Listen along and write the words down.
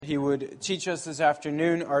He would teach us this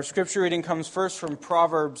afternoon. Our scripture reading comes first from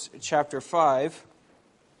Proverbs chapter 5.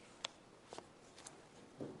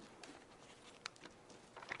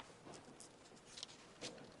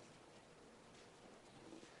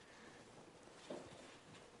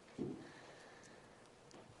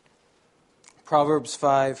 Proverbs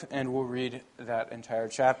 5, and we'll read that entire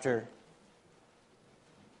chapter.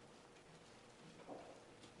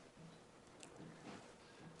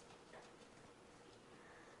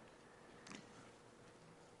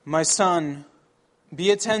 My son, be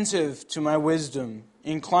attentive to my wisdom.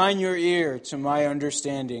 Incline your ear to my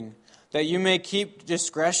understanding, that you may keep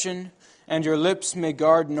discretion and your lips may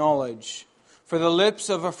guard knowledge. For the lips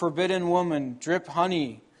of a forbidden woman drip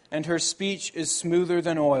honey, and her speech is smoother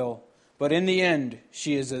than oil. But in the end,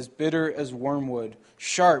 she is as bitter as wormwood,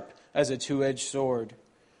 sharp as a two-edged sword.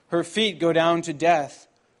 Her feet go down to death.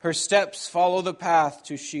 Her steps follow the path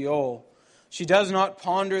to Sheol. She does not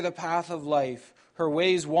ponder the path of life. Her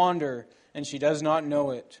ways wander, and she does not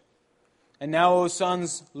know it. And now, O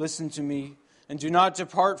sons, listen to me, and do not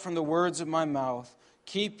depart from the words of my mouth.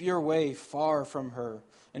 Keep your way far from her,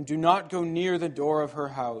 and do not go near the door of her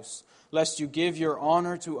house, lest you give your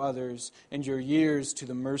honor to others and your years to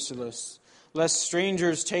the merciless. Lest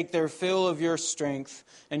strangers take their fill of your strength,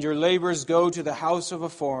 and your labors go to the house of a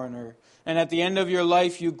foreigner. And at the end of your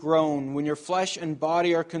life you groan, when your flesh and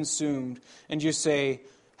body are consumed, and you say,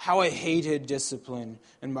 how I hated discipline,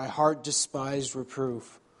 and my heart despised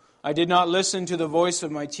reproof. I did not listen to the voice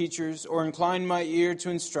of my teachers, or incline my ear to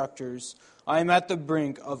instructors. I am at the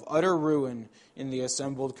brink of utter ruin in the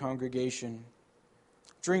assembled congregation.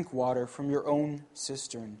 Drink water from your own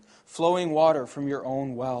cistern, flowing water from your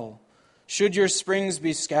own well. Should your springs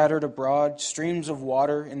be scattered abroad, streams of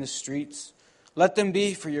water in the streets, let them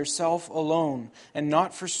be for yourself alone, and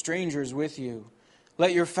not for strangers with you.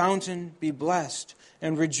 Let your fountain be blessed,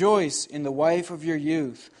 and rejoice in the wife of your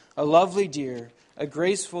youth, a lovely deer, a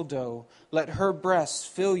graceful doe. Let her breasts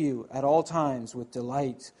fill you at all times with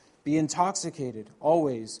delight. Be intoxicated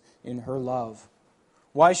always in her love.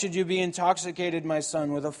 Why should you be intoxicated, my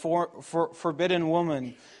son, with a forbidden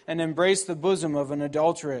woman, and embrace the bosom of an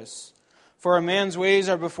adulteress? For a man's ways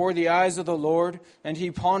are before the eyes of the Lord, and he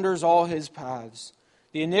ponders all his paths.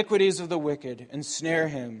 The iniquities of the wicked ensnare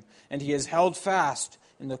him, and he is held fast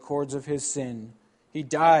in the cords of his sin. He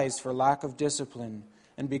dies for lack of discipline,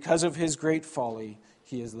 and because of his great folly,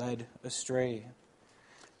 he is led astray.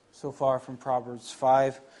 So far from Proverbs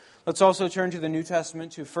 5. Let's also turn to the New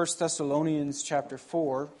Testament, to 1 Thessalonians chapter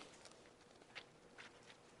 4.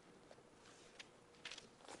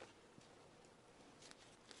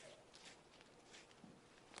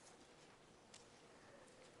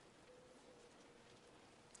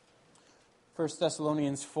 First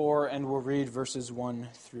Thessalonians 4, and we'll read verses 1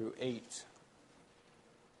 through 8.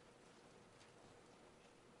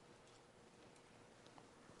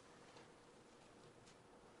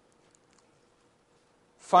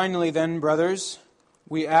 Finally then, brothers,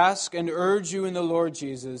 we ask and urge you in the Lord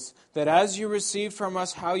Jesus, that as you received from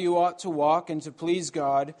us how you ought to walk and to please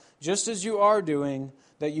God, just as you are doing,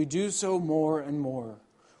 that you do so more and more.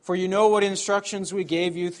 For you know what instructions we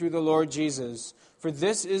gave you through the Lord Jesus. For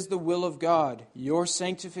this is the will of God, your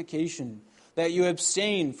sanctification, that you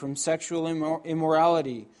abstain from sexual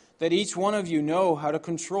immorality, that each one of you know how to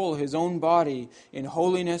control his own body in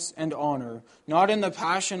holiness and honor, not in the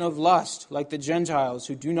passion of lust like the Gentiles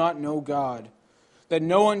who do not know God, that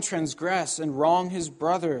no one transgress and wrong his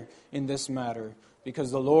brother in this matter,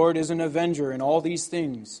 because the Lord is an avenger in all these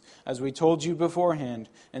things, as we told you beforehand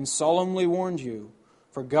and solemnly warned you.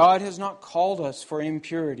 For God has not called us for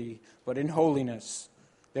impurity, but in holiness.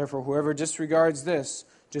 Therefore, whoever disregards this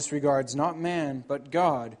disregards not man, but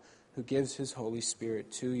God, who gives his Holy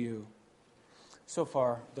Spirit to you. So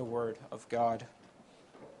far, the word of God.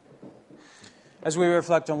 As we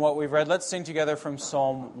reflect on what we've read, let's sing together from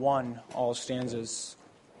Psalm 1, all stanzas.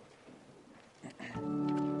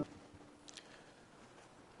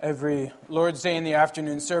 Every Lord's Day in the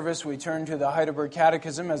afternoon service, we turn to the Heidelberg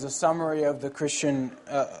Catechism as a summary of the Christian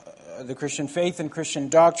faith and Christian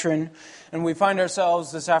doctrine. And we find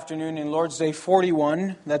ourselves this afternoon in Lord's Day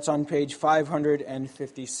 41. That's on page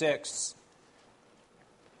 556.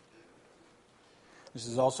 This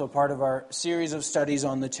is also part of our series of studies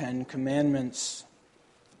on the Ten Commandments.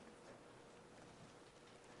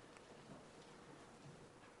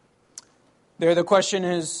 There the question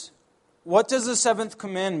is, what does the seventh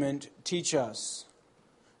commandment teach us?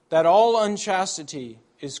 That all unchastity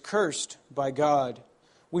is cursed by God.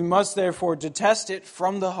 We must therefore detest it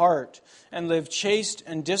from the heart and live chaste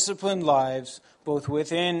and disciplined lives both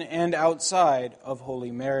within and outside of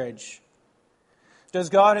holy marriage. Does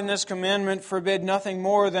God in this commandment forbid nothing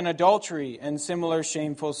more than adultery and similar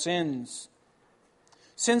shameful sins?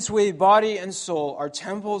 Since we, body and soul, are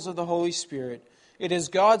temples of the Holy Spirit, it is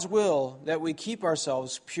God's will that we keep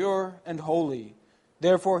ourselves pure and holy.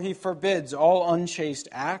 Therefore, He forbids all unchaste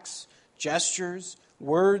acts, gestures,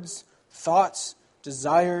 words, thoughts,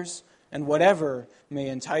 desires, and whatever may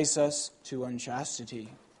entice us to unchastity.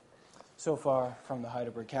 So far from the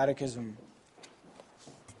Heidelberg Catechism.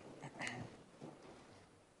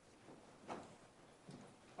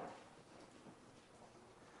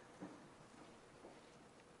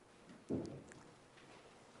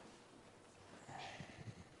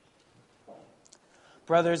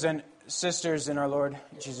 Brothers and sisters in our Lord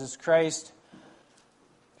Jesus Christ,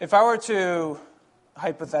 if I were to,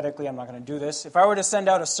 hypothetically, I'm not going to do this, if I were to send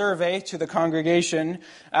out a survey to the congregation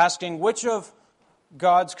asking which of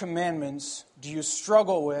God's commandments do you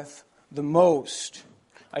struggle with the most,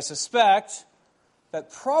 I suspect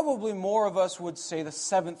that probably more of us would say the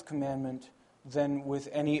seventh commandment than with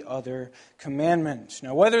any other commandment.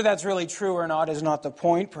 Now, whether that's really true or not is not the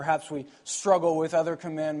point. Perhaps we struggle with other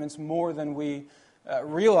commandments more than we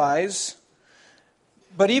realize.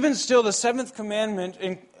 But even still, the seventh commandment,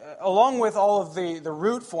 along with all of the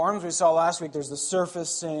root forms we saw last week, there's the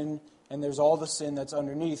surface sin, and there's all the sin that's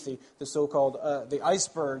underneath, the so-called the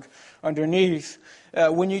iceberg underneath.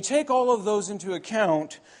 When you take all of those into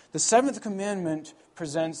account, the seventh commandment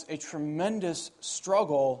presents a tremendous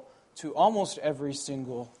struggle to almost every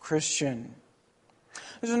single Christian.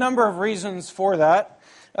 There's a number of reasons for that.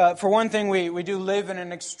 For one thing, we do live in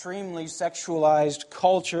an extremely sexualized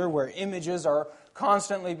culture where images are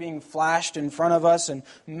constantly being flashed in front of us and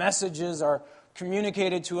messages are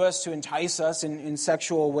communicated to us to entice us in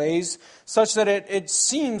sexual ways, such that it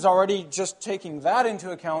seems already, just taking that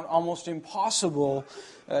into account, almost impossible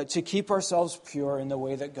to keep ourselves pure in the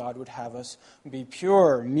way that God would have us be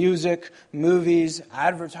pure. Music, movies,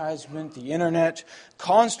 advertisement, the internet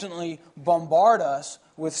constantly bombard us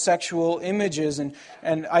with sexual images and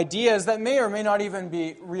ideas that may or may not even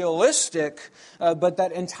be realistic, but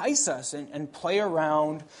that entice us and play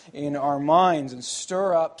around in our minds and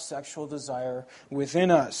stir up sexual desire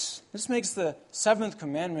within us. This makes the seventh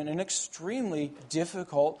commandment an extremely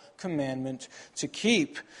difficult commandment to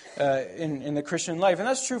keep in the Christian life. And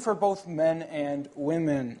that's true for both men and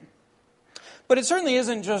women. But it certainly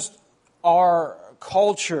isn't just our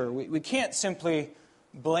culture. We can't simply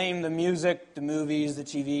blame the music, the movies, the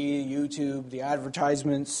TV, YouTube, the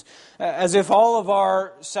advertisements, as if all of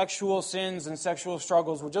our sexual sins and sexual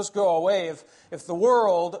struggles would just go away if the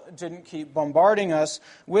world didn't keep bombarding us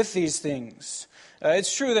with these things.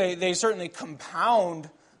 It's true they certainly compound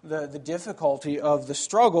the difficulty of the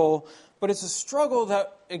struggle, but it's a struggle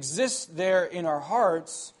that exists there in our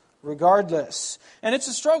hearts regardless. And it's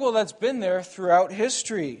a struggle that's been there throughout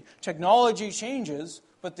history. Technology changes,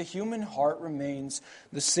 but the human heart remains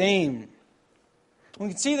the same. We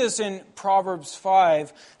can see this in Proverbs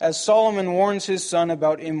 5 as Solomon warns his son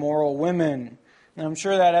about immoral women. And I'm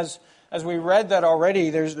sure that as we read that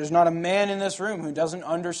already, there's not a man in this room who doesn't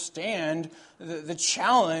understand the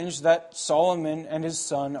challenge that Solomon and his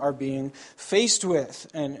son are being faced with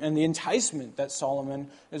and the enticement that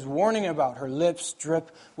Solomon is warning about. Her lips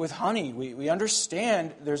drip with honey. We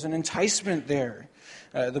understand there's an enticement there.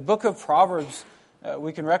 The book of Proverbs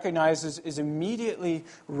we can recognize is immediately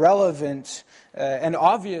relevant and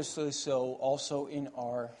obviously so also in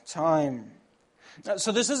our time.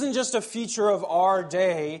 So this isn't just a feature of our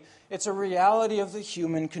day, it's a reality of the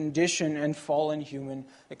human condition and fallen human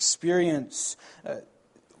experience.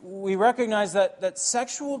 We recognize that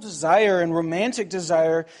sexual desire and romantic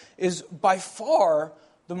desire is by far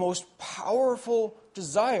the most powerful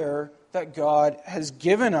desire that God has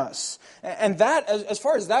given us. And that, as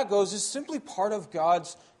far as that goes, is simply part of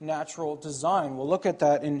God's natural design. We'll look at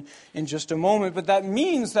that in just a moment. But that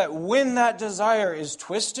means that when that desire is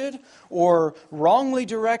twisted or wrongly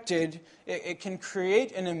directed, it can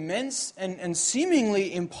create an immense and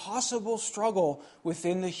seemingly impossible struggle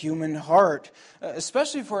within the human heart,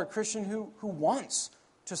 especially for a Christian who wants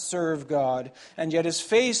to serve God and yet is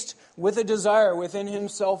faced with a desire within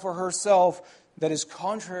himself or herself that is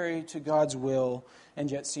contrary to God's will and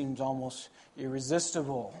yet seems almost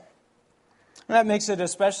irresistible. And that makes it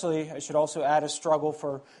especially, I should also add, a struggle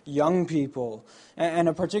for young people and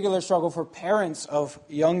a particular struggle for parents of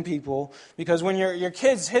young people, because when your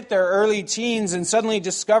kids hit their early teens and suddenly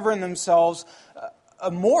discover in themselves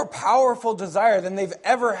a more powerful desire than they've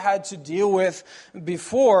ever had to deal with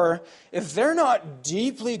before, if they're not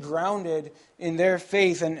deeply grounded in their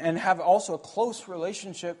faith and have also a close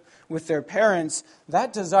relationship with their parents,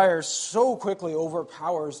 that desire so quickly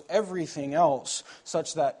overpowers everything else,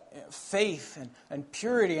 such that faith and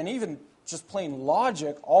purity and even just plain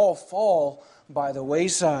logic all fall by the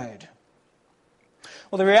wayside.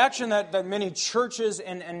 Well, the reaction that many churches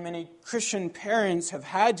and many Christian parents have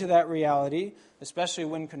had to that reality, especially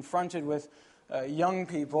when confronted with young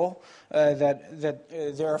people that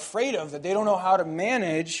they're afraid of, that they don't know how to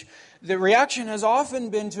manage, the reaction has often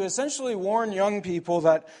been to essentially warn young people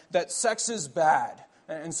that sex is bad,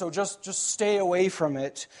 and so just stay away from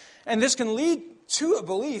it. And this can lead to a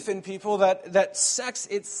belief in people that sex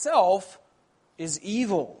itself is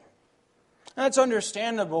evil. And that's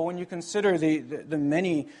understandable when you consider the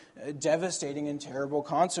many devastating and terrible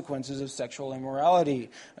consequences of sexual immorality,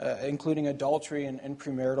 including adultery and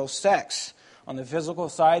premarital sex. On the physical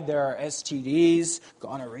side, there are STDs,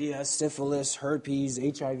 gonorrhea, syphilis, herpes,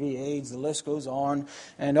 HIV, AIDS, the list goes on.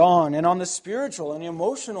 And on the spiritual and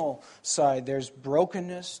emotional side, there's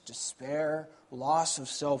brokenness, despair, loss of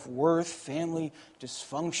self-worth, family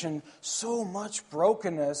dysfunction, so much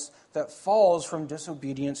brokenness that falls from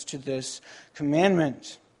disobedience to this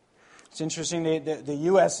commandment. It's interesting, the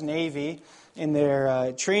U.S. Navy, in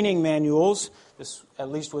their training manuals, this at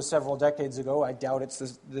least was several decades ago, I doubt it's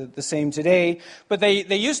the same today, but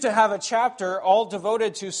they used to have a chapter all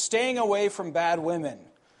devoted to staying away from bad women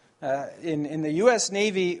in the U.S.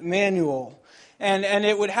 Navy manual. And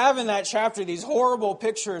it would have in that chapter these horrible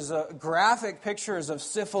pictures, graphic pictures of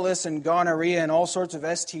syphilis and gonorrhea and all sorts of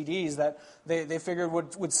STDs that they figured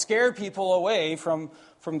would scare people away from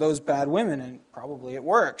those bad women. And probably it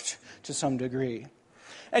worked to some degree.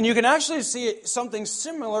 And you can actually see something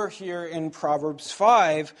similar here in Proverbs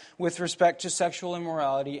 5 with respect to sexual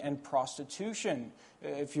immorality and prostitution.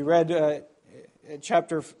 If you read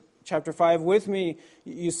chapter 5 with me,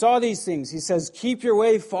 you saw these things. He says, keep your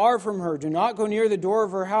way far from her. Do not go near the door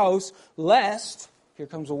of her house, lest, here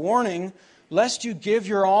comes a warning, lest you give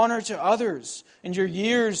your honor to others and your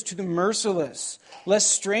years to the merciless,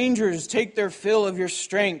 lest strangers take their fill of your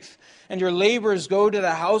strength and your labors go to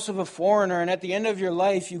the house of a foreigner, and at the end of your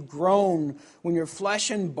life you groan when your flesh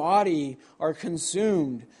and body are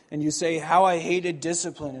consumed, and you say, how I hated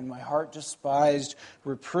discipline and my heart despised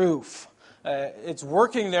reproof. It's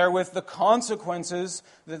working there with the consequences,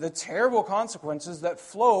 the terrible consequences that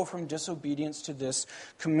flow from disobedience to this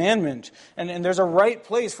commandment. And there's a right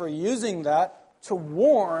place for using that to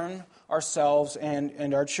warn ourselves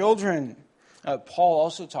and our children. Paul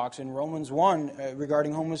also talks in Romans 1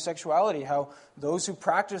 regarding homosexuality, how those who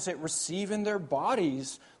practice it receive in their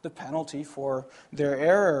bodies the penalty for their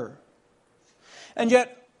error. And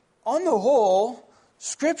yet, on the whole,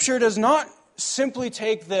 Scripture does not simply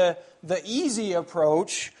take the easy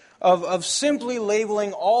approach of simply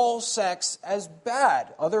labeling all sex as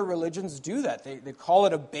bad. Other religions do that. They call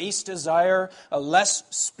it a base desire, a less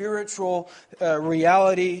spiritual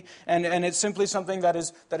reality, and it's simply something that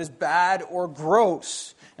is bad or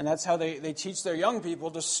gross. And that's how they teach their young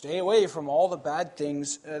people to stay away from all the bad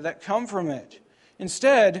things that come from it.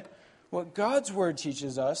 Instead, what God's Word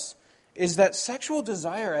teaches us is that sexual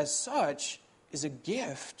desire as such is a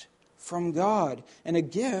gift from God, and a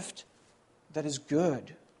gift that is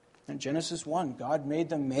good. In Genesis 1, God made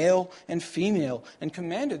them male and female and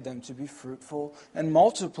commanded them to be fruitful and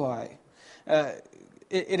multiply.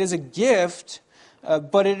 It is a gift,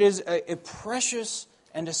 but it is a precious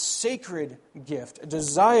and a sacred gift, a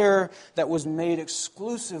desire that was made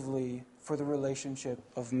exclusively for the relationship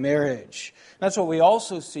of marriage. That's what we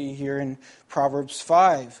also see here in Proverbs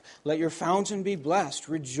 5. Let your fountain be blessed.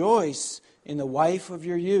 Rejoice in the wife of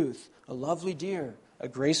your youth, a lovely deer, a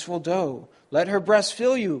graceful doe. Let her breast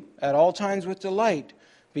fill you at all times with delight.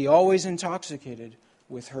 Be always intoxicated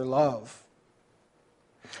with her love.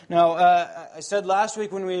 Now, I said last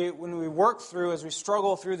week when we work through, as we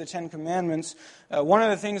struggle through the Ten Commandments, one of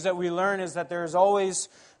the things that we learn is that there is always,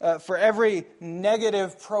 for every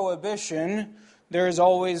negative prohibition, there is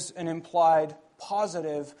always an implied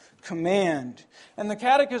positive command. And the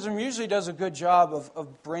Catechism usually does a good job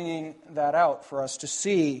of bringing that out for us to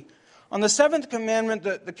see. On the seventh commandment,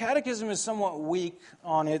 the Catechism is somewhat weak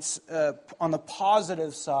on the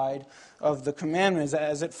positive side of the commandments,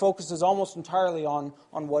 as it focuses almost entirely on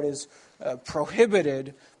what is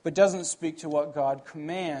prohibited, but doesn't speak to what God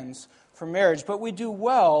commands for marriage. But we do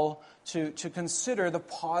well to consider the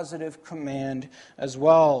positive command as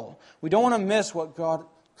well. We don't want to miss what God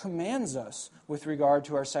commands us with regard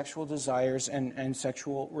to our sexual desires and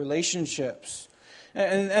sexual relationships.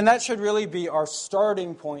 And that should really be our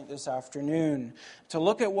starting point this afternoon, to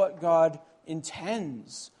look at what God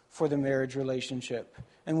intends for the marriage relationship.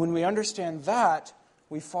 And when we understand that,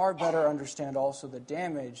 we far better understand also the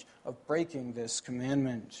damage of breaking this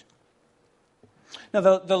commandment. Now,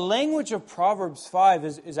 the language of Proverbs 5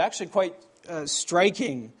 is actually quite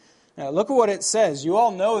striking. Look at what it says. You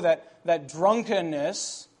all know that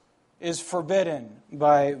drunkenness is forbidden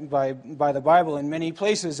by the Bible in many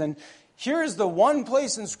places. And here is the one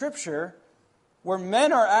place in Scripture where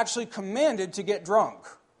men are actually commanded to get drunk.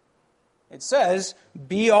 It says,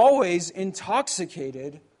 be always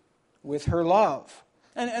intoxicated with her love.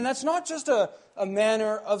 And that's not just a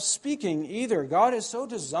manner of speaking either. God has so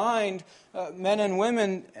designed men and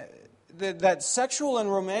women that sexual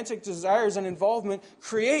and romantic desires and involvement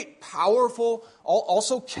create powerful,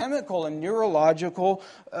 also chemical and neurological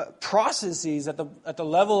processes at the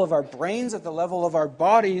level of our brains, at the level of our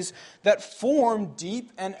bodies, that form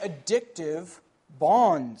deep and addictive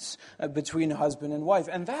bonds between husband and wife.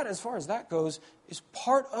 And that, as far as that goes, is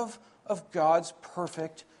part of God's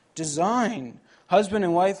perfect design. Husband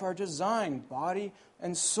and wife are designed, body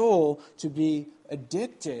and soul, to be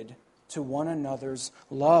addicted to one another's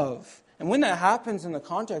love. And when that happens in the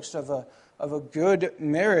context of a good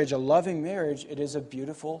marriage, a loving marriage, it is a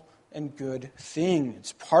beautiful and good thing.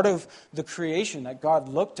 It's part of the creation that God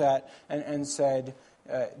looked at and said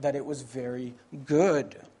that it was very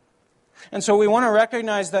good. And so we want to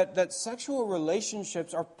recognize that sexual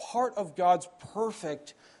relationships are part of God's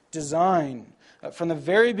perfect design. From the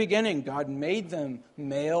very beginning, God made them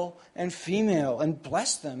male and female and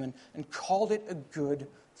blessed them and called it a good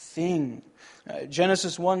thing.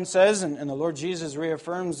 Genesis 1 says, and the Lord Jesus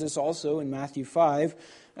reaffirms this also in Matthew 5,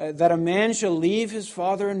 that a man shall leave his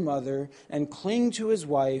father and mother and cling to his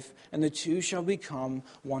wife, and the two shall become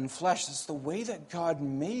one flesh. That's the way that God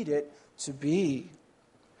made it to be.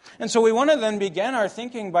 And so we want to then begin our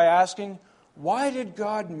thinking by asking, why did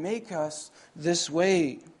God make us this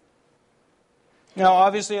way? Now,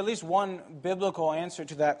 obviously, at least one biblical answer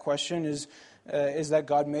to that question is that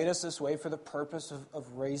God made us this way for the purpose of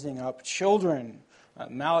raising up children.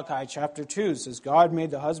 Malachi chapter 2 says, God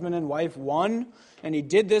made the husband and wife one, and He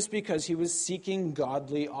did this because He was seeking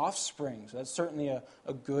godly offspring. So that's certainly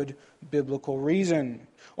a good biblical reason.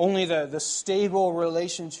 Only the stable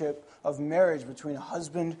relationship of marriage between a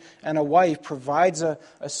husband and a wife provides a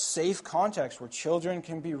safe context where children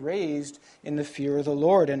can be raised in the fear of the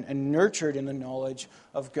Lord and nurtured in the knowledge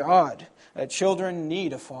of God. Children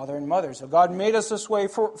need a father and mother. So God made us this way,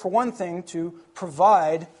 for one thing, to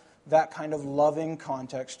provide that kind of loving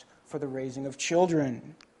context for the raising of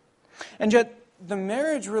children. And yet, the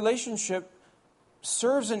marriage relationship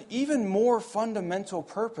serves an even more fundamental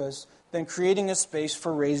purpose than creating a space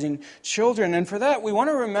for raising children. And for that, we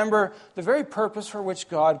want to remember the very purpose for which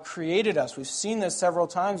God created us. We've seen this several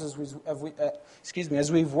times as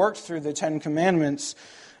we've worked through the Ten Commandments.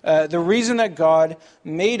 The reason that God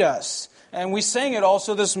made us. And we sang it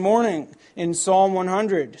also this morning in Psalm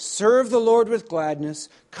 100. Serve the Lord with gladness.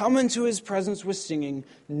 Come into His presence with singing.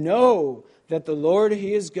 Know that the Lord,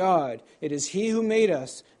 He is God. It is He who made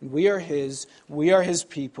us, and we are His. We are His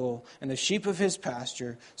people, and the sheep of His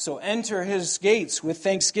pasture. So enter His gates with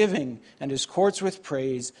thanksgiving, and His courts with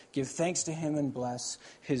praise. Give thanks to Him and bless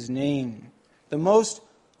His name. The most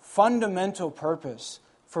fundamental purpose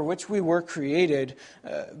for which we were created,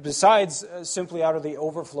 besides simply out of the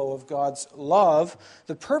overflow of God's love,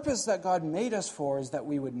 the purpose that God made us for is that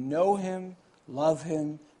we would know Him, love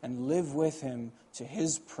Him, and live with Him to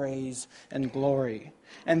His praise and glory.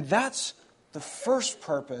 And that's the first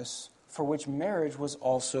purpose for which marriage was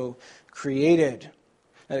also created.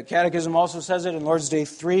 The Catechism also says it in Lord's Day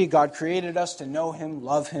 3, God created us to know Him,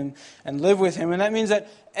 love Him, and live with Him. And that means that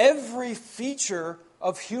every feature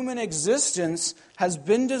of human existence has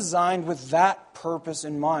been designed with that purpose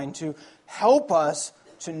in mind, to help us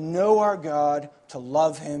to know our God, to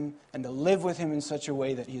love Him, and to live with Him in such a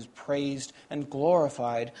way that He is praised and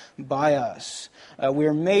glorified by us. We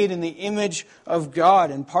are made in the image of God,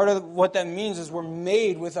 and part of what that means is we're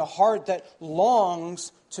made with a heart that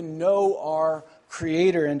longs to know our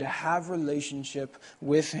Creator and to have relationship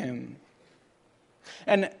with Him.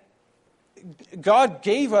 And God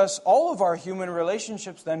gave us all of our human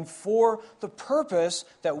relationships then for the purpose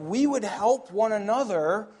that we would help one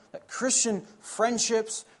another, that Christian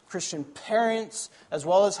friendships, Christian parents, as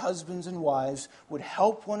well as husbands and wives, would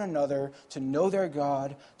help one another to know their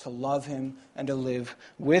God, to love Him, and to live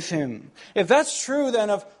with Him. If that's true then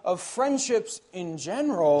of friendships in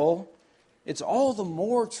general, it's all the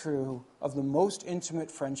more true of the most intimate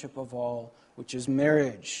friendship of all, which is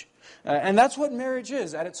marriage. And that's what marriage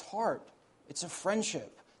is at its heart. It's a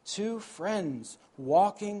friendship. Two friends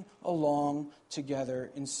walking along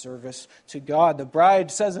together in service to God. The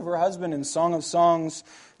bride says of her husband in Song of Songs,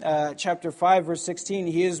 chapter 5, verse 16,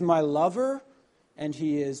 "He is my lover and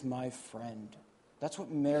he is my friend." That's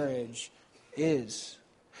what marriage is.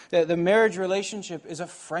 The marriage relationship is a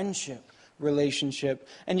friendship relationship,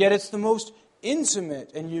 and yet it's the most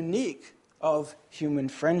intimate and unique of human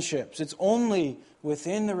friendships. It's only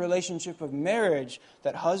within the relationship of marriage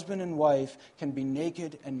that husband and wife can be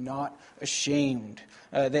naked and not ashamed.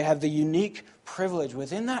 They have the unique privilege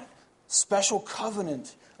within that special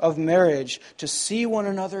covenant of marriage to see one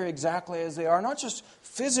another exactly as they are, not just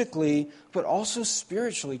physically, but also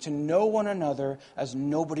spiritually, to know one another as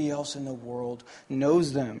nobody else in the world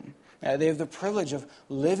knows them. They have the privilege of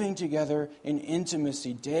living together in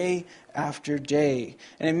intimacy day after day.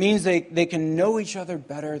 And it means they can know each other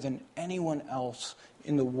better than anyone else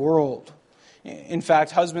in the world. In fact,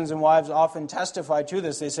 husbands and wives often testify to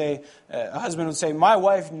this. They say, a husband would say, "My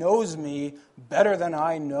wife knows me better than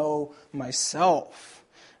I know myself."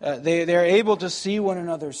 They're able to see one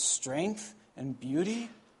another's strength and beauty,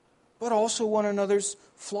 but also one another's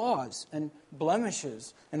flaws and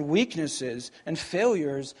blemishes and weaknesses and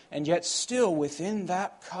failures, and yet still within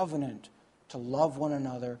that covenant to love one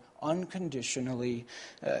another unconditionally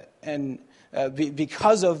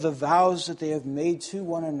because of the vows that they have made to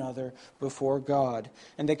one another before God.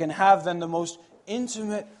 And they can have then the most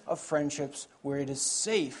intimate of friendships where it is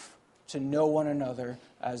safe to know one another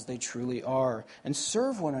as they truly are, and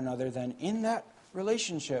serve one another then in that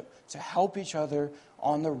relationship to help each other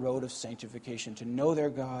on the road of sanctification, to know their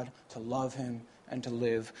God, to love Him, and to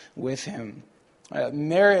live with Him.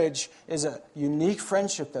 Marriage is a unique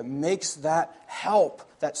friendship that makes that help,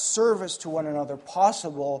 that service to one another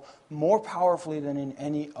possible more powerfully than in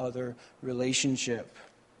any other relationship.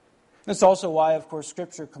 That's also why, of course,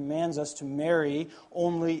 Scripture commands us to marry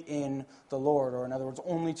only in the Lord, or in other words,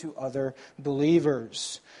 only to other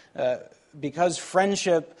believers. Because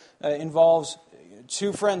friendship involves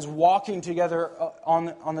two friends walking together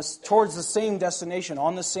towards the same destination,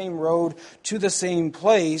 on the same road, to the same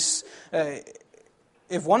place.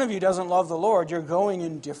 If one of you doesn't love the Lord, you're going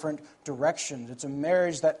in different directions. It's a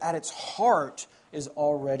marriage that at its heart is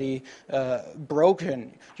already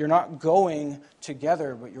broken. You're not going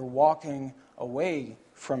together, but you're walking away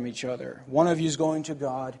from each other. One of you is going to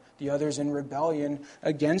God, the other's in rebellion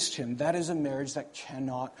against Him. That is a marriage that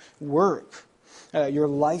cannot work. Your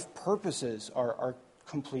life purposes are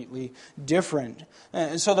completely different.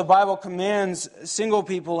 And so the Bible commands single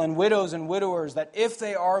people and widows and widowers that if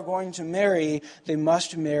they are going to marry, they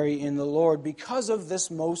must marry in the Lord because of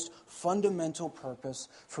this most fundamental purpose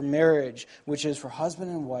for marriage, which is for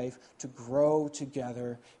husband and wife to grow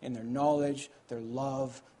together in their knowledge, their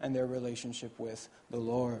love, and their relationship with the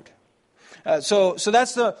Lord. So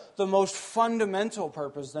that's the most fundamental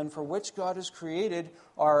purpose then for which God has created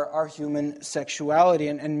our human sexuality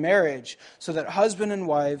and marriage, so that husband and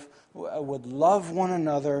wife would love one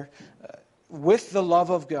another with the love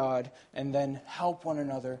of God, and then help one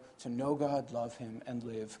another to know God, love Him, and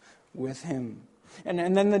live with Him.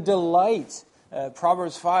 And then the delight.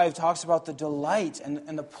 Proverbs 5 talks about the delight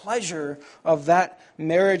and the pleasure of that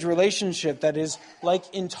marriage relationship that is like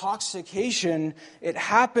intoxication. It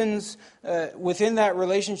happens within that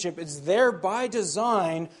relationship. It's there by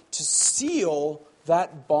design to seal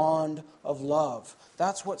that bond of love.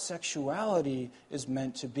 That's what sexuality is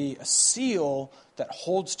meant to be, a seal that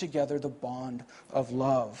holds together the bond of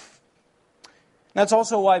love. That's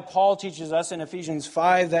also why Paul teaches us in Ephesians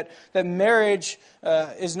 5 that marriage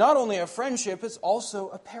is not only a friendship, it's also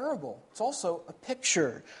a parable. It's also a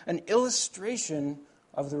picture, an illustration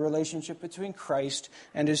of the relationship between Christ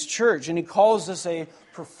and His church. And he calls this a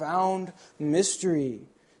profound mystery.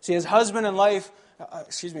 See, as husband and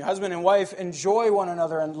wife enjoy one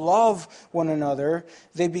another and love one another,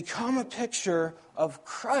 they become a picture of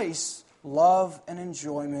Christ's love and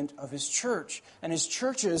enjoyment of His church, and His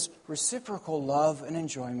church's reciprocal love and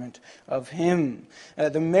enjoyment of Him.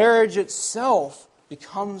 The marriage itself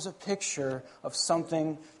becomes a picture of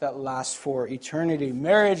something that lasts for eternity.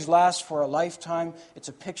 Marriage lasts for a lifetime. It's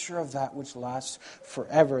a picture of that which lasts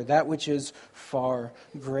forever, that which is far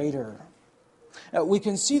greater. We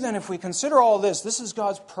can see then, if we consider all this is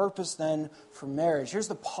God's purpose then for marriage. Here's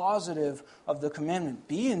the positive of the commandment.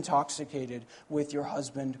 Be intoxicated with your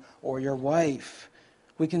husband or your wife.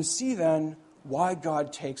 We can see then why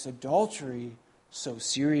God takes adultery so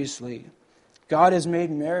seriously. God has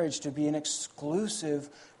made marriage to be an exclusive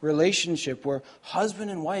relationship where husband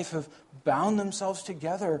and wife have bound themselves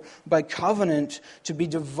together by covenant to be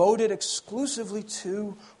devoted exclusively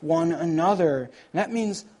to one another. And that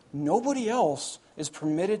means nobody else is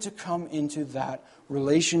permitted to come into that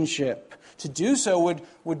relationship. To do so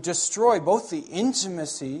would destroy both the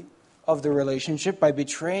intimacy of the relationship by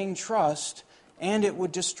betraying trust, and it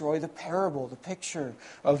would destroy the parable, the picture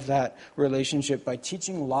of that relationship, by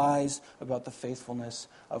teaching lies about the faithfulness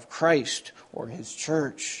of Christ or His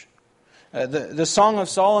church. The Song of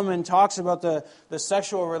Solomon talks about the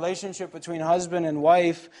sexual relationship between husband and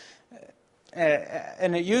wife,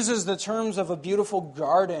 and it uses the terms of a beautiful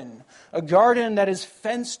garden, a garden that is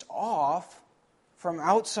fenced off from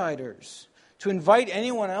outsiders. To invite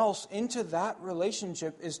anyone else into that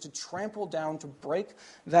relationship is to trample down, to break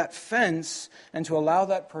that fence, and to allow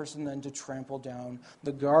that person then to trample down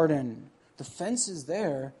the garden. The fence is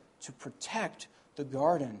there to protect the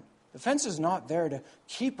garden. The fence is not there to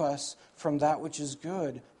keep us from that which is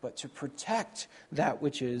good, but to protect that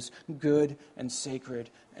which is good and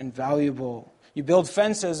sacred and valuable. You build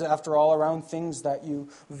fences, after all, around things that you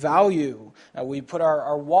value. We put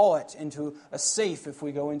our wallet into a safe if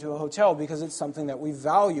we go into a hotel because it's something that we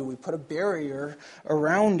value. We put a barrier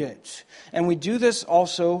around it. And we do this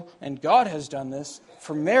also, and God has done this,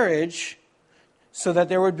 for marriage, so that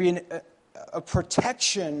there would be a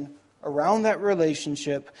protection around that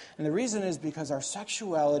relationship. And the reason is because our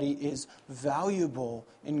sexuality is valuable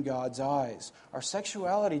in God's eyes. Our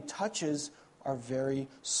sexuality touches our very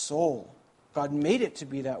soul. God made it to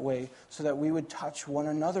be that way so that we would touch one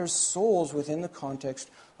another's souls within the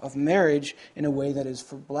context of marriage in a way that is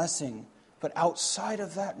for blessing. But outside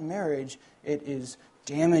of that marriage, it is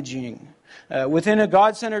damaging. Within a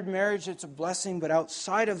God-centered marriage, it's a blessing, but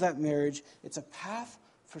outside of that marriage, it's a path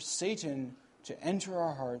for Satan to enter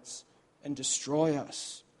our hearts and destroy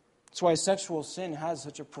us. That's why sexual sin has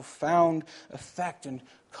such a profound effect and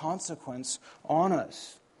consequence on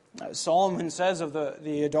us. Solomon says of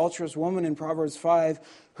the adulterous woman in Proverbs 5,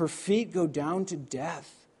 her feet go down to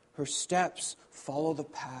death, her steps follow the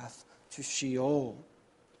path to Sheol.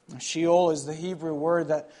 Sheol is the Hebrew word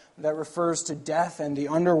that refers to death and the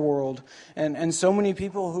underworld. And so many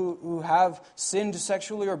people who have sinned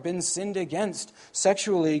sexually or been sinned against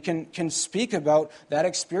sexually can speak about that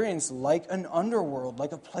experience like an underworld,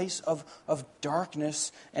 like a place of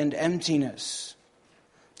darkness and emptiness.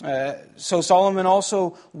 So Solomon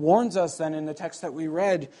also warns us then in the text that we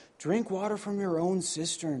read, drink water from your own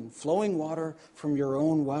cistern, flowing water from your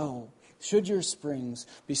own well. Should your springs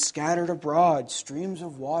be scattered abroad, streams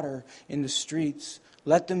of water in the streets,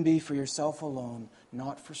 let them be for yourself alone,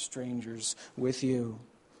 not for strangers with you.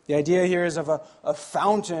 The idea here is of a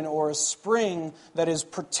fountain or a spring that is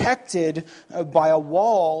protected by a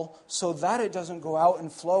wall so that it doesn't go out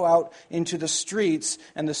and flow out into the streets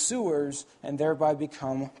and the sewers and thereby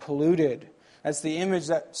become polluted. That's the image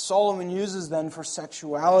that Solomon uses then for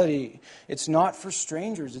sexuality. It's not for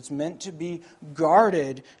strangers. It's meant to be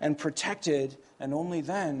guarded and protected, and only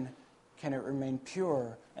then can it remain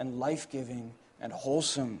pure and life-giving and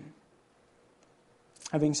wholesome.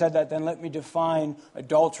 Having said that, then let me define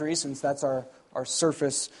adultery, since that's our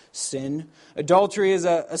surface sin. Adultery is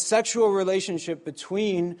a sexual relationship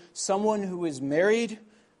between someone who is married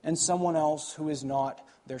and someone else who is not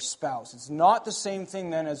their spouse. It's not the same thing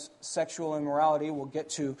then as sexual immorality. We'll get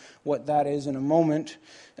to what that is in a moment.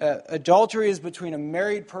 Adultery is between a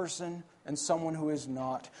married person and someone who is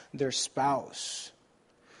not their spouse.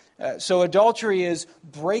 So adultery is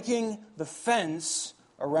breaking the fence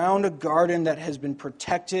around a garden that has been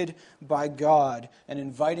protected by God and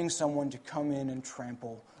inviting someone to come in and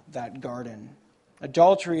trample that garden.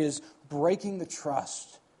 Adultery is breaking the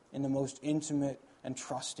trust in the most intimate and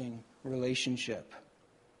trusting relationship.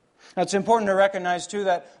 Now, it's important to recognize, too,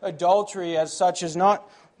 that adultery as such is not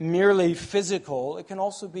merely physical. It can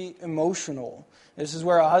also be emotional. This is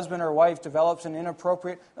where a husband or wife develops an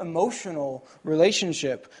inappropriate emotional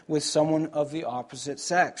relationship with someone of the opposite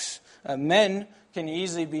sex. Men can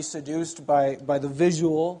easily be seduced by the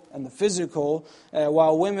visual and the physical,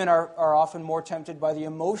 while women are often more tempted by the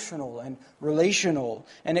emotional and relational.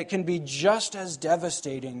 And it can be just as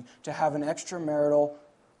devastating to have an extramarital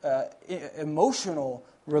emotional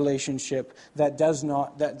relationship that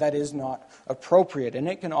is not appropriate. And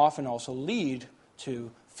it can often also lead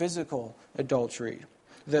to physical adultery.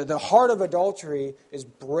 The heart of adultery is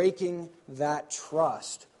breaking that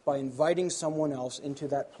trust by inviting someone else into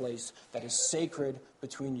that place that is sacred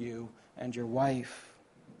between you and your wife.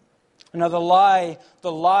 Now, the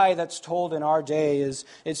lie that's told in our day is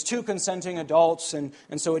it's two consenting adults, and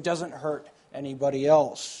so it doesn't hurt anybody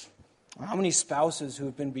else. How many spouses who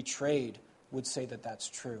have been betrayed would say that that's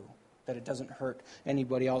true, that it doesn't hurt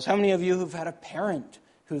anybody else? How many of you have had a parent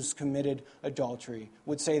who's committed adultery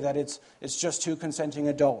would say that it's just two consenting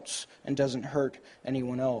adults and doesn't hurt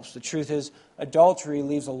anyone else. The truth is, adultery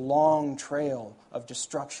leaves a long trail of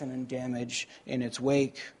destruction and damage in its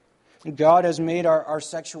wake. God has made our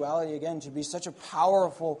sexuality, again, to be such a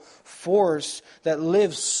powerful force that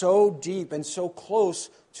lives so deep and so close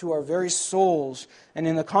to our very souls. And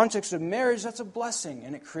in the context of marriage, that's a blessing.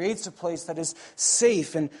 And it creates a place that is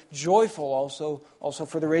safe and joyful also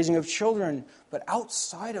for the raising of children. But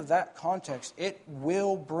outside of that context, it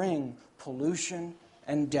will bring pollution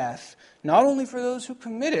and death. Not only for those who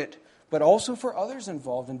commit it, but also for others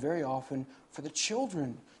involved, and very often for the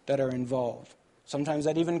children that are involved. Sometimes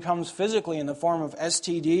that even comes physically in the form of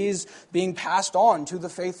STDs being passed on to the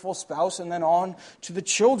faithful spouse and then on to the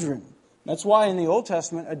children. That's why in the Old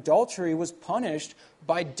Testament, adultery was punished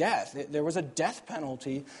by death. There was a death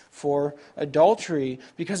penalty for adultery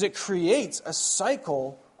because it creates a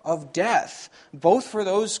cycle of death, both for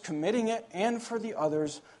those committing it and for the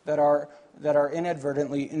others that are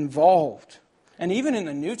inadvertently involved. And even in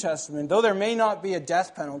the New Testament, though there may not be a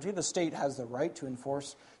death penalty, the state has the right to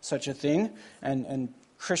enforce such a thing, and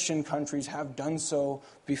Christian countries have done so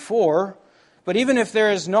before. But even if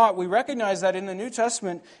there is not, we recognize that in the New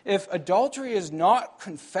Testament, if adultery is not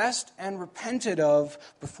confessed and repented of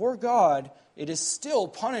before God, it is still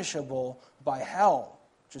punishable by hell,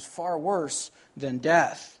 which is far worse than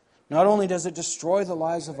death. Not only does it destroy the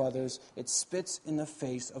lives of others, it spits in the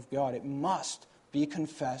face of God. It must be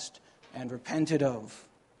confessed and repented of.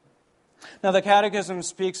 Now, the Catechism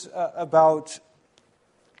speaks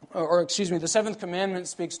the Seventh Commandment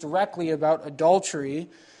speaks directly about adultery,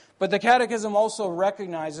 but the Catechism also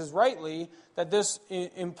recognizes rightly that this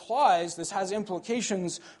has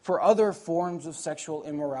implications for other forms of sexual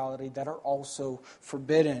immorality that are also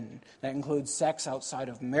forbidden. That includes sex outside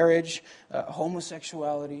of marriage,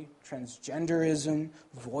 homosexuality, transgenderism,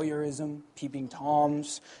 voyeurism, peeping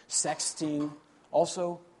toms, sexting.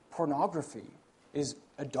 Also, pornography is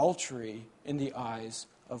adultery in the eyes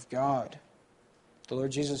of God. The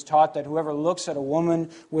Lord Jesus taught that whoever looks at a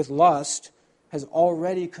woman with lust has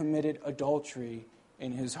already committed adultery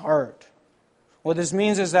in his heart. What this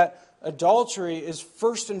means is that adultery is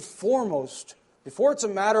first and foremost, before it's a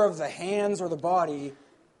matter of the hands or the body,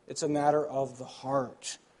 it's a matter of the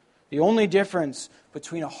heart. The only difference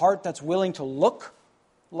between a heart that's willing to look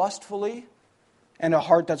lustfully and a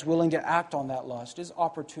heart that's willing to act on that lust is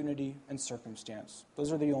opportunity and circumstance.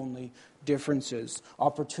 Those are the only differences.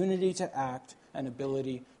 Opportunity to act and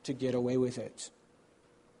ability to get away with it.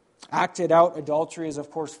 Acted out adultery is, of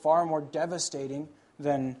course, far more devastating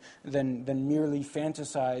than merely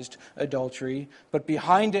fantasized adultery. But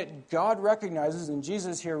behind it, God recognizes, and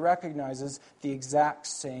Jesus here recognizes, the exact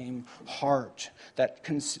same heart.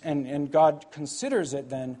 And God considers it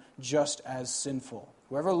then just as sinful.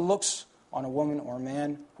 Whoever looks on a woman or a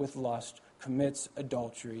man with lust commits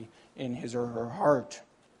adultery in his or her heart.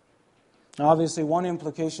 Now, obviously, one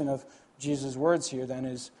implication of Jesus' words here then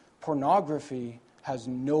is pornography has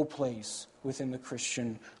no place within the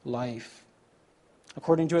Christian life.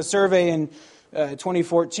 According to a survey in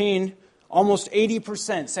 2014, almost 80%,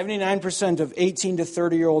 79% of 18 to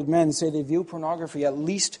 30-year-old men say they view pornography at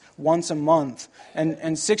least once a month, and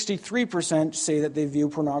 63% say that they view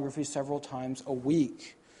pornography several times a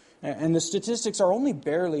week. And the statistics are only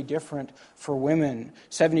barely different for women.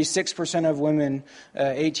 76% of women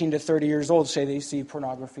 18 to 30 years old say they see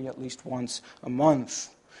pornography at least once a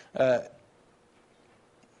month.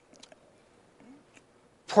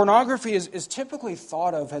 Pornography is typically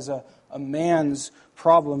thought of as a man's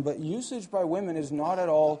problem, but usage by women is not at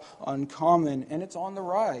all uncommon, and it's on the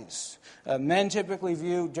rise. Men typically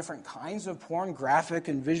view different kinds of porn, graphic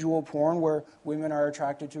and visual porn, where women are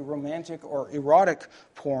attracted to romantic or erotic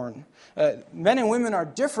porn. Men and women are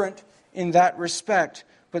different in that respect,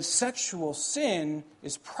 but sexual sin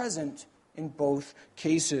is present in both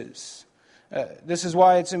cases. This is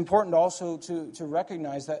why it's important also to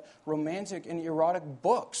recognize that romantic and erotic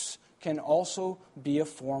books can also be a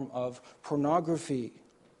form of pornography.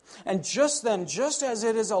 And just as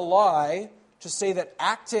it is a lie to say that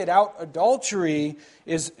acted out adultery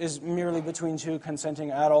is merely between two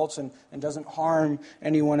consenting adults and doesn't harm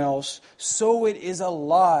anyone else, so it is a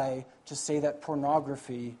lie to say that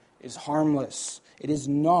pornography is harmless. It is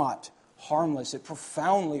not harmless. It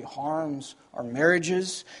profoundly harms our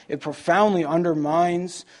marriages. It profoundly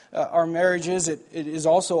undermines our marriages. It is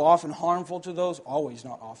also often harmful to those, always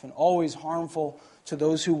harmful to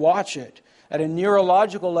those who watch it. At a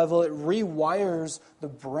neurological level, it rewires the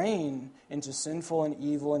brain into sinful and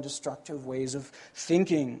evil and destructive ways of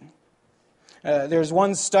thinking. There's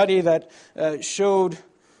one study that showed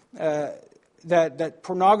that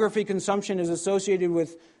pornography consumption is associated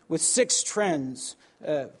with 6 trends,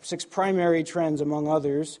 6 primary trends among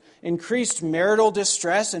others: increased marital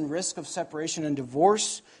distress and risk of separation and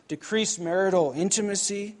divorce, decreased marital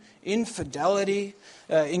intimacy, infidelity,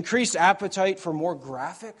 increased appetite for more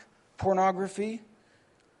graphic pornography,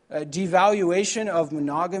 devaluation of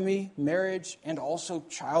monogamy, marriage, and also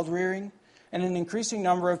child-rearing, and an increasing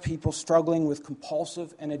number of people struggling with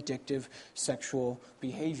compulsive and addictive sexual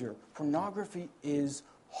behavior. Pornography is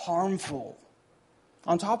harmful.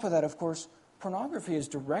 On top of that, of course, pornography is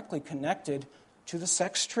directly connected to the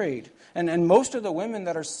sex trade. And most of the women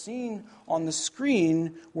that are seen on the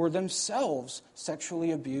screen were themselves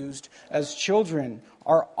sexually abused as children,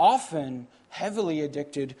 are often heavily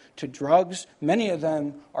addicted to drugs. Many of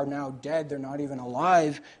them are now dead. They're not even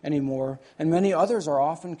alive anymore. And many others are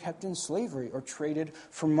often kept in slavery or traded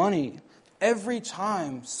for money. Every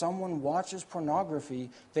time someone watches pornography,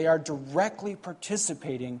 they are directly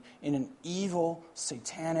participating in an evil,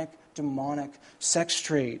 satanic, demonic sex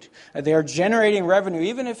trade. They are generating revenue.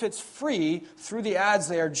 Even if it's free, through the ads,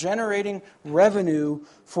 they are generating revenue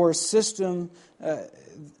for a system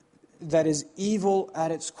that is evil at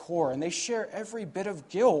its core. And they share every bit of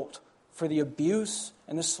guilt for the abuse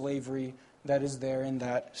and the slavery that is there in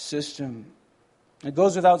that system. It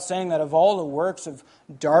goes without saying that of all the works of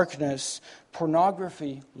darkness,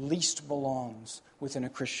 pornography least belongs within a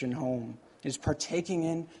Christian home. It is partaking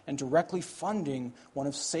in and directly funding one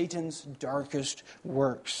of Satan's darkest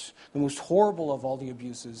works, the most horrible of all the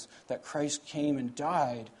abuses that Christ came and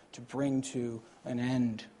died to bring to an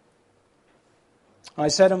end. I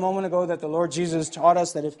said a moment ago that the Lord Jesus taught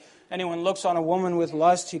us that if anyone looks on a woman with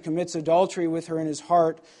lust, he commits adultery with her in his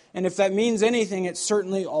heart. And if that means anything, it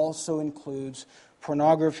certainly also includes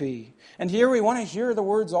pornography. And here we want to hear the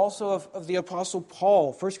words also of the Apostle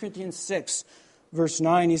Paul. 1 Corinthians 6, verse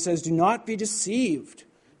 9, he says, "Do not be deceived.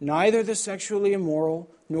 Neither the sexually immoral,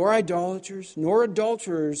 nor idolaters, nor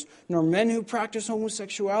adulterers, nor men who practice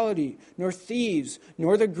homosexuality, nor thieves,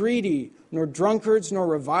 nor the greedy, nor drunkards, nor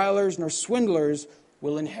revilers, nor swindlers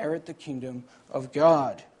will inherit the kingdom of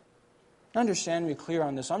God." Understand me clear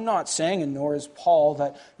on this. I'm not saying, and nor is Paul,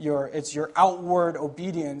 that it's your outward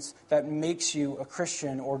obedience that makes you a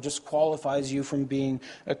Christian or disqualifies you from being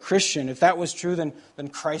a Christian. If that was true, then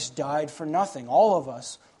Christ died for nothing. All of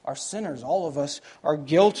us are sinners. All of us are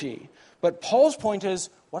guilty. But Paul's point is,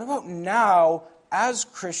 what about now as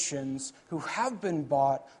Christians who have been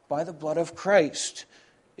bought by the blood of Christ?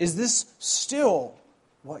 Is this still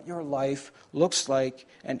what your life looks like?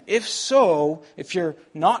 And if so, if you're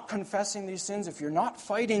not confessing these sins, if you're not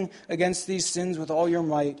fighting against these sins with all your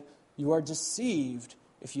might, you are deceived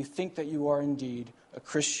if you think that you are indeed a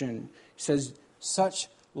Christian. He says, such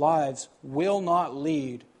lives will not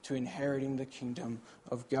lead to inheriting the kingdom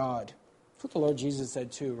of God. That's what the Lord Jesus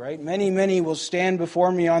said too, right? Many, many will stand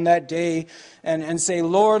before me on that day and say,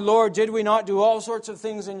 "Lord, Lord, did we not do all sorts of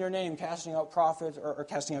things in your name?" Casting out prophets or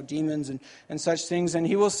casting out demons and such things. And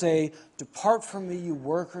he will say, "Depart from me, you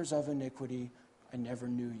workers of iniquity. I never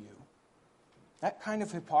knew you." That kind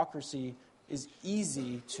of hypocrisy is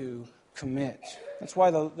easy to commit. That's why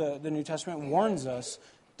the New Testament warns us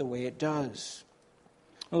the way it does.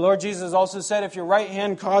 The Lord Jesus also said, if your right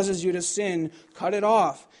hand causes you to sin, cut it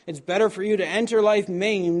off. It's better for you to enter life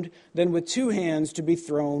maimed than with 2 hands to be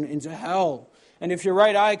thrown into hell. And if your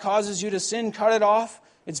right eye causes you to sin, cut it off.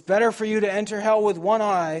 It's better for you to enter hell with 1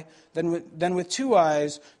 eye than with 2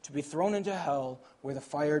 eyes to be thrown into hell where the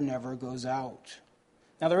fire never goes out.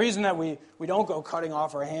 Now, the reason that we don't go cutting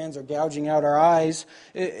off our hands or gouging out our eyes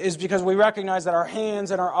is because we recognize that our hands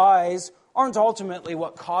and our eyes aren't ultimately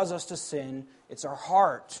what cause us to sin. It's our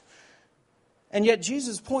heart. And yet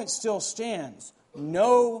Jesus' point still stands.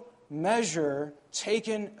 No measure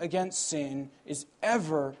taken against sin is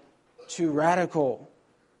ever too radical.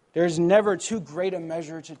 There's never too great a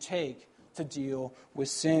measure to take to deal with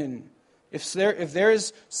sin. If there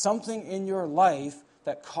is something in your life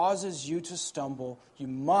that causes you to stumble, you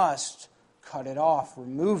must cut it off,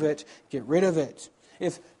 remove it, get rid of it.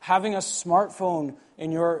 If having a smartphone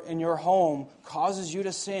in your home causes you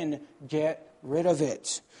to sin, get rid of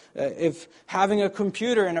it. If having a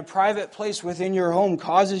computer in a private place within your home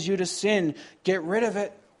causes you to sin, get rid of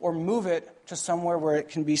it or move it to somewhere where it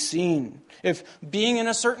can be seen. If being in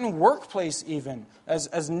a certain workplace even,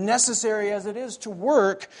 as necessary as it is to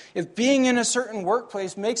work, if being in a certain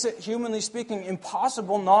workplace makes it, humanly speaking,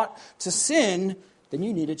 impossible not to sin, then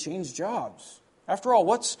you need to change jobs. After all,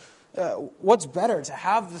 what's better, to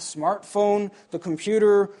have the smartphone, the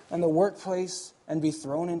computer, and the workplace and be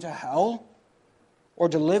thrown into hell? Or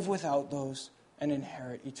to live without those and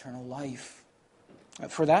inherit eternal life?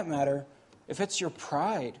 For that matter, if it's your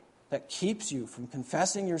pride that keeps you from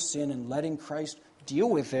confessing your sin and letting Christ deal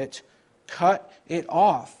with it, cut it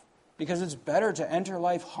off. Because it's better to enter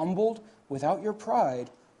life humbled without your pride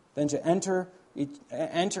than to enter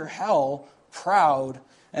hell proud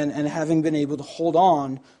and having been able to hold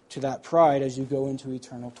on to that pride as you go into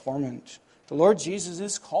eternal torment. The Lord Jesus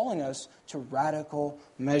is calling us to radical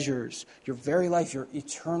measures. Your very life, your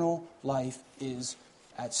eternal life is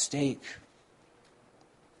at stake.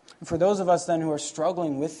 And for those of us then who are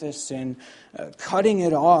struggling with this sin, cutting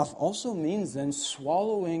it off also means then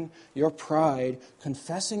swallowing your pride,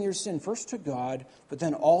 confessing your sin first to God, but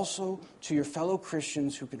then also to your fellow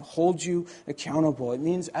Christians who can hold you accountable. It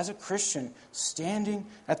means as a Christian, standing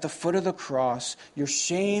at the foot of the cross, your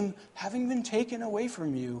shame having been taken away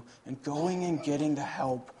from you, and going and getting the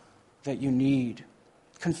help that you need.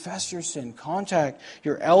 Confess your sin. Contact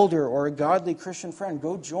your elder or a godly Christian friend.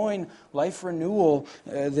 Go join Life Renewal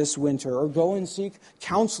this winter, or go and seek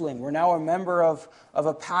counseling. We're now a member of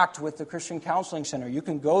a pact with the Christian Counseling Center. You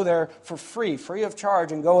can go there for free of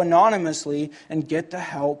charge, and go anonymously and get the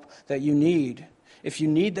help that you need. If you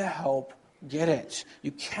need the help, get it.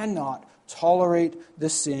 You cannot tolerate the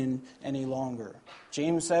sin any longer.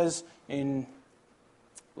 James says in,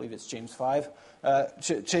 I believe it's James 5,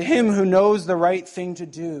 to him who knows the right thing to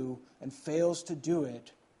do and fails to do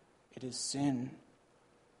it, it is sin.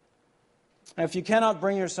 And if you cannot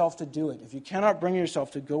bring yourself to do it, if you cannot bring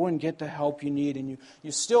yourself to go and get the help you need, and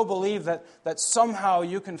you still believe that somehow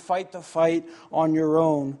you can fight the fight on your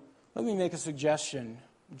own, let me make a suggestion.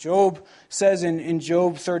 Job says in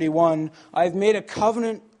Job 31, I've made a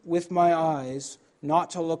covenant with my eyes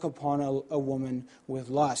not to look upon a woman with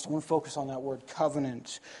lust. I want to focus on that word,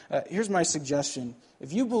 covenant. Here's my suggestion.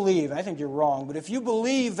 If you believe, I think you're wrong, but if you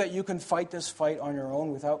believe that you can fight this fight on your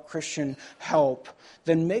own without Christian help,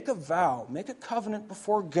 then make a vow, make a covenant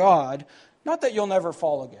before God, not that you'll never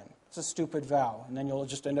fall again. It's a stupid vow, and then you'll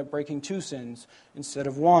just end up breaking 2 sins instead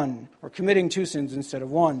of 1, or committing 2 sins instead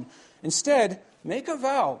of 1. Instead, make a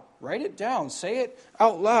vow, write it down, say it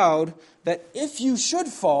out loud, that if you should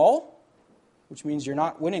fall, which means you're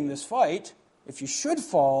not winning this fight, if you should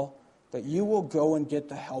fall, that you will go and get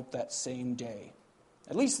the help that same day.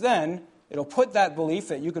 At least then, it'll put that belief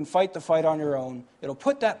that you can fight the fight on your own, it'll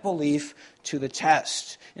put that belief to the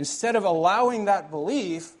test. Instead of allowing that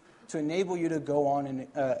belief to enable you to go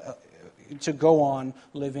on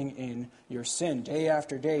living in your sin, day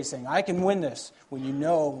after day, saying, I can win this, when you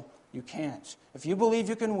know you can't. If you believe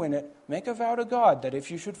you can win it, make a vow to God that if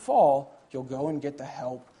you should fall, you'll go and get the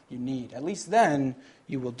help you need. At least then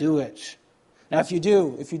you will do it. Now if you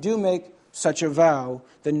do make such a vow,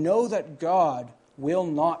 then know that God will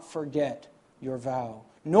not forget your vow.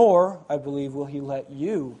 Nor, I believe, will he let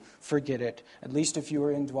you forget it, at least if you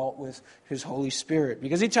are indwelt with his Holy Spirit.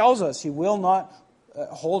 Because he tells us he will not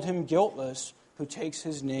hold him guiltless who takes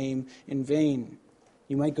his name in vain.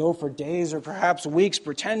 You might go for days or perhaps weeks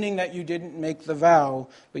pretending that you didn't make the vow,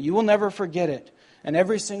 but you will never forget it. And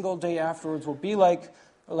every single day afterwards will be like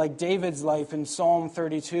David's life in Psalm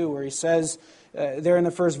 32, where he says, there in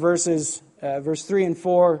the first verses, verse 3 and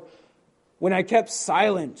 4, when I kept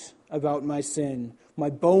silent about my sin, my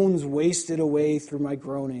bones wasted away through my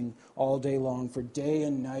groaning all day long. For day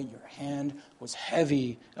and night your hand was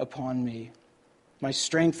heavy upon me. My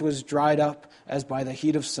strength was dried up as by the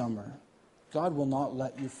heat of summer. God will not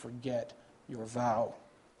let you forget your vow.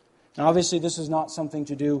 Now obviously this is not something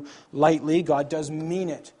to do lightly. God does mean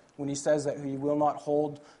it when he says that he will not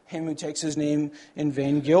hold him who takes his name in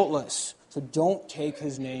vain guiltless. So don't take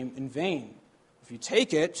his name in vain. If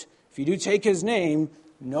you do take his name,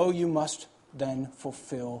 know you must then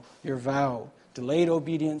fulfill your vow. Delayed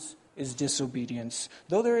obedience is disobedience.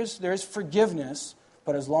 Though there is forgiveness,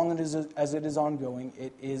 but as long as it is ongoing,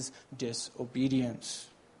 it is disobedience.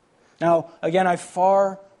 Now, again, I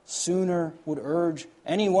far sooner would urge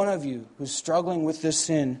any one of you who's struggling with this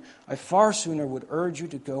sin, I far sooner would urge you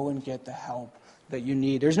to go and get the help that you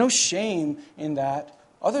need. There's no shame in that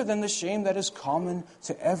other than the shame that is common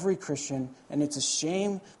to every Christian, and it's a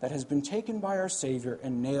shame that has been taken by our Savior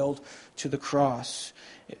and nailed to the cross.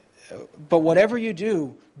 But whatever you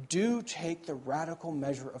do take the radical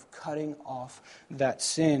measure of cutting off that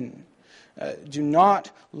sin. Do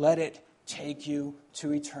not let it take you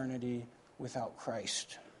to eternity without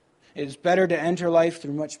Christ. It is better to enter life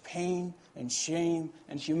through much pain and shame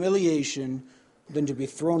and humiliation than to be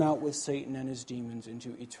thrown out with Satan and his demons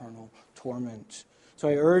into eternal torment. So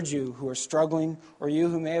I urge you who are struggling, or you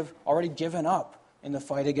who may have already given up in the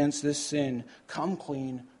fight against this sin, come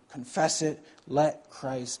clean, confess it, let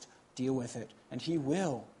Christ deal with it. And He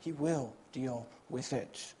will deal with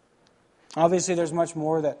it. Obviously, there's much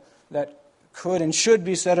more that could and should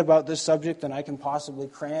be said about this subject than I can possibly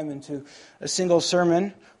cram into a single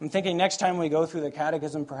sermon. I'm thinking next time we go through the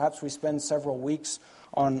Catechism, perhaps we spend several weeks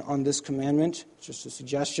on this commandment. Just a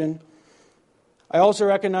suggestion. I also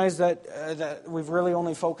recognize that we've really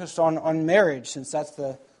only focused on marriage, since that's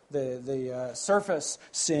the surface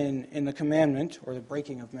sin in the commandment, or the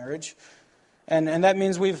breaking of marriage. And that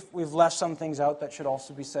means we've left some things out that should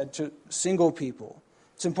also be said to single people.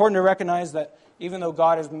 It's important to recognize that even though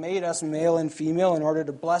God has made us male and female in order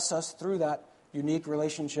to bless us through that unique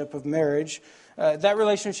relationship of marriage, that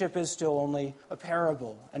relationship is still only a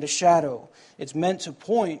parable and a shadow. It's meant to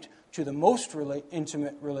point to the most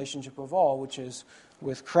intimate relationship of all, which is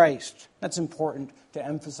with Christ. That's important to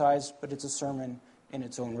emphasize, but it's a sermon in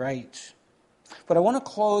its own right. But I want to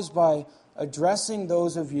close by addressing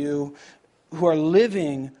those of you who are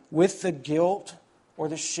living with the guilt or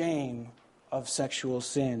the shame of sexual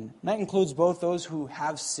sin. And that includes both those who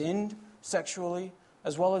have sinned sexually,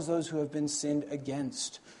 as well as those who have been sinned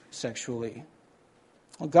against sexually.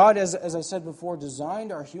 Well, God, as I said before,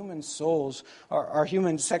 designed our human souls, our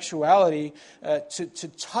human sexuality, to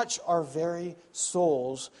touch our very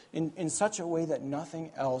souls in such a way that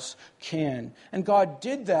nothing else can. And God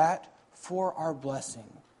did that for our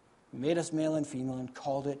blessing. He made us male and female and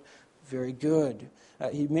called it very good.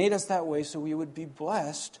 He made us that way so we would be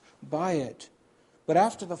blessed by it. But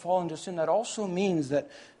after the fall into sin, that also means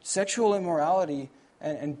that sexual immorality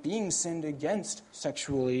and being sinned against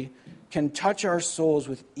sexually can touch our souls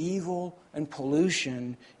with evil and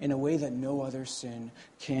pollution in a way that no other sin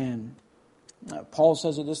can. Paul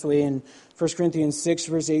says it this way in 1 Corinthians 6,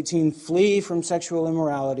 verse 18, "Flee from sexual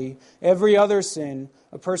immorality. Every other sin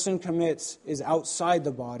a person commits is outside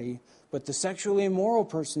the body, but the sexually immoral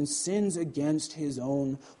person sins against his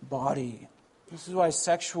own body." This is why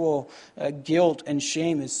sexual guilt and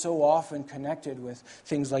shame is so often connected with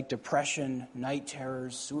things like depression, night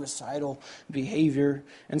terrors, suicidal behavior.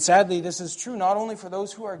 And sadly, this is true not only for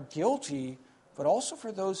those who are guilty, but also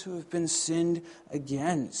for those who have been sinned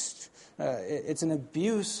against. It's an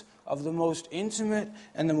abuse of the most intimate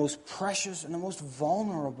and the most precious and the most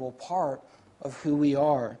vulnerable part of who we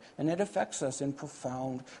are. And it affects us in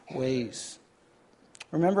profound ways.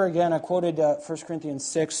 Remember again, I quoted 1 Corinthians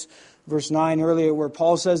 6, verse 9 earlier, where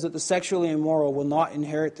Paul says that the sexually immoral will not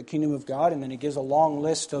inherit the kingdom of God, and then he gives a long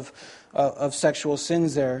list of sexual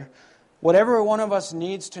sins there. Whatever one of us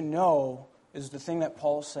needs to know is the thing that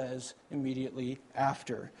Paul says immediately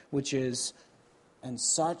after, which is, "And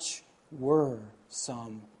such were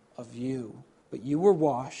some of you. But you were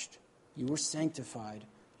washed, you were sanctified,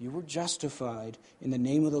 you were justified in the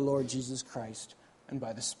name of the Lord Jesus Christ and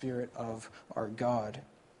by the Spirit of our God."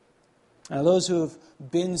 Now, those who have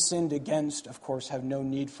been sinned against, of course, have no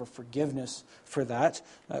need for forgiveness for that,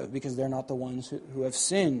 because they're not the ones who have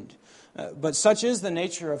sinned. But such is the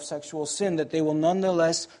nature of sexual sin that they will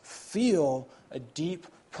nonetheless feel a deep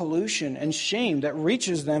pollution and shame that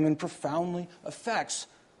reaches them and profoundly affects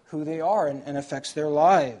who they are and affects their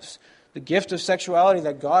lives. The gift of sexuality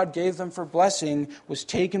that God gave them for blessing was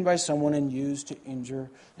taken by someone and used to injure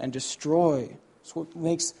and destroy. It's what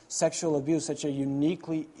makes sexual abuse such a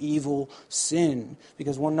uniquely evil sin,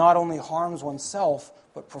 because one not only harms oneself,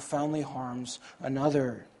 but profoundly harms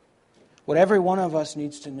another. What every one of us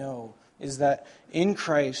needs to know is that in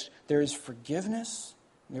Christ there is forgiveness,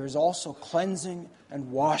 there is also cleansing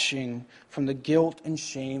and washing from the guilt and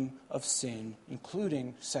shame of sin,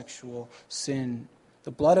 including sexual sin.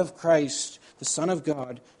 The blood of Christ, the Son of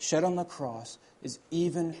God, shed on the cross is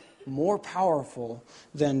even more powerful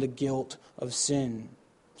than the guilt of sin.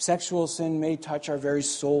 Sexual sin may touch our very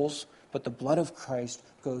souls, but the blood of Christ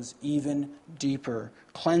goes even deeper,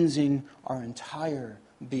 cleansing our entire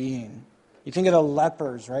being. You think of the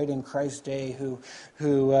lepers, right, in Christ's day, who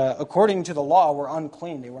according to the law, were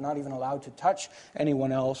unclean. They were not even allowed to touch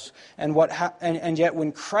anyone else. And yet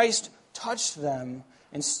when Christ touched them,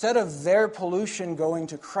 instead of their pollution going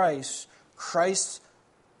to Christ, Christ's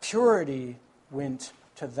purity went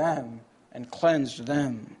to them and cleansed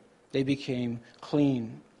them. They became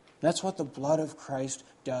clean. That's what the blood of Christ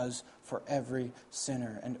does for every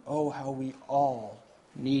sinner. And oh, how we all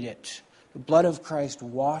need it. The blood of Christ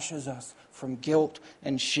washes us from guilt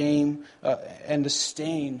and shame and the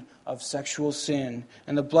stain of sexual sin.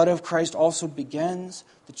 And the blood of Christ also begins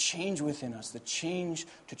the change within us, the change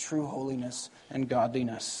to true holiness and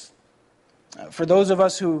godliness. For those of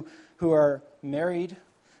us who are married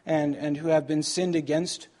and who have been sinned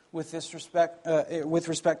against with respect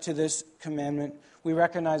to this commandment, we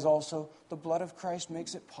recognize also the blood of Christ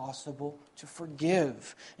makes it possible to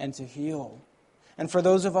forgive and to heal. And for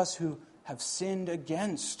those of us who have sinned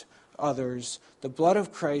against others, the blood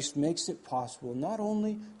of Christ makes it possible not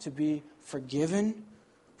only to be forgiven,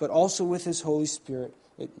 but also with His Holy Spirit.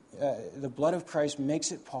 The blood of Christ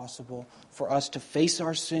makes it possible for us to face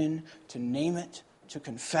our sin, to name it, to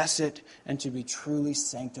confess it, and to be truly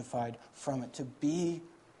sanctified from it, to be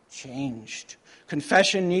changed.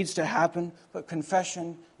 Confession needs to happen, but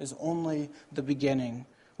confession is only the beginning.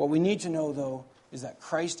 What we need to know, though, is that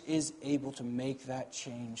Christ is able to make that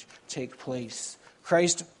change take place.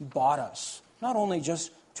 Christ bought us, not only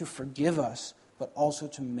just to forgive us, but also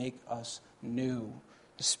to make us new.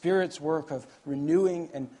 The Spirit's work of renewing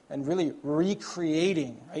and really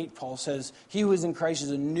recreating, right? Paul says, he who is in Christ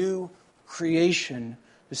is a new creation.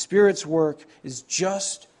 The Spirit's work is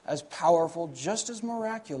just as powerful, just as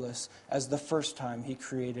miraculous as the first time He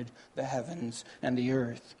created the heavens and the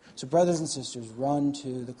earth. So brothers and sisters, run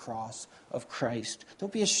to the cross of Christ.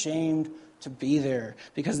 Don't be ashamed to be there,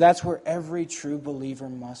 because that's where every true believer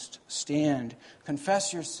must stand.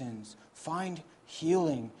 Confess your sins. Find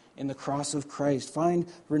healing in the cross of Christ. Find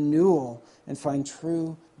renewal and find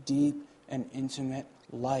true, deep, and intimate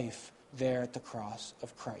life there at the cross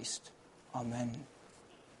of Christ. Amen.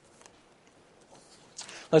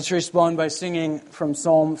 Let's respond by singing from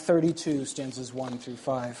Psalm 32, stanzas 1 through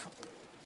 5.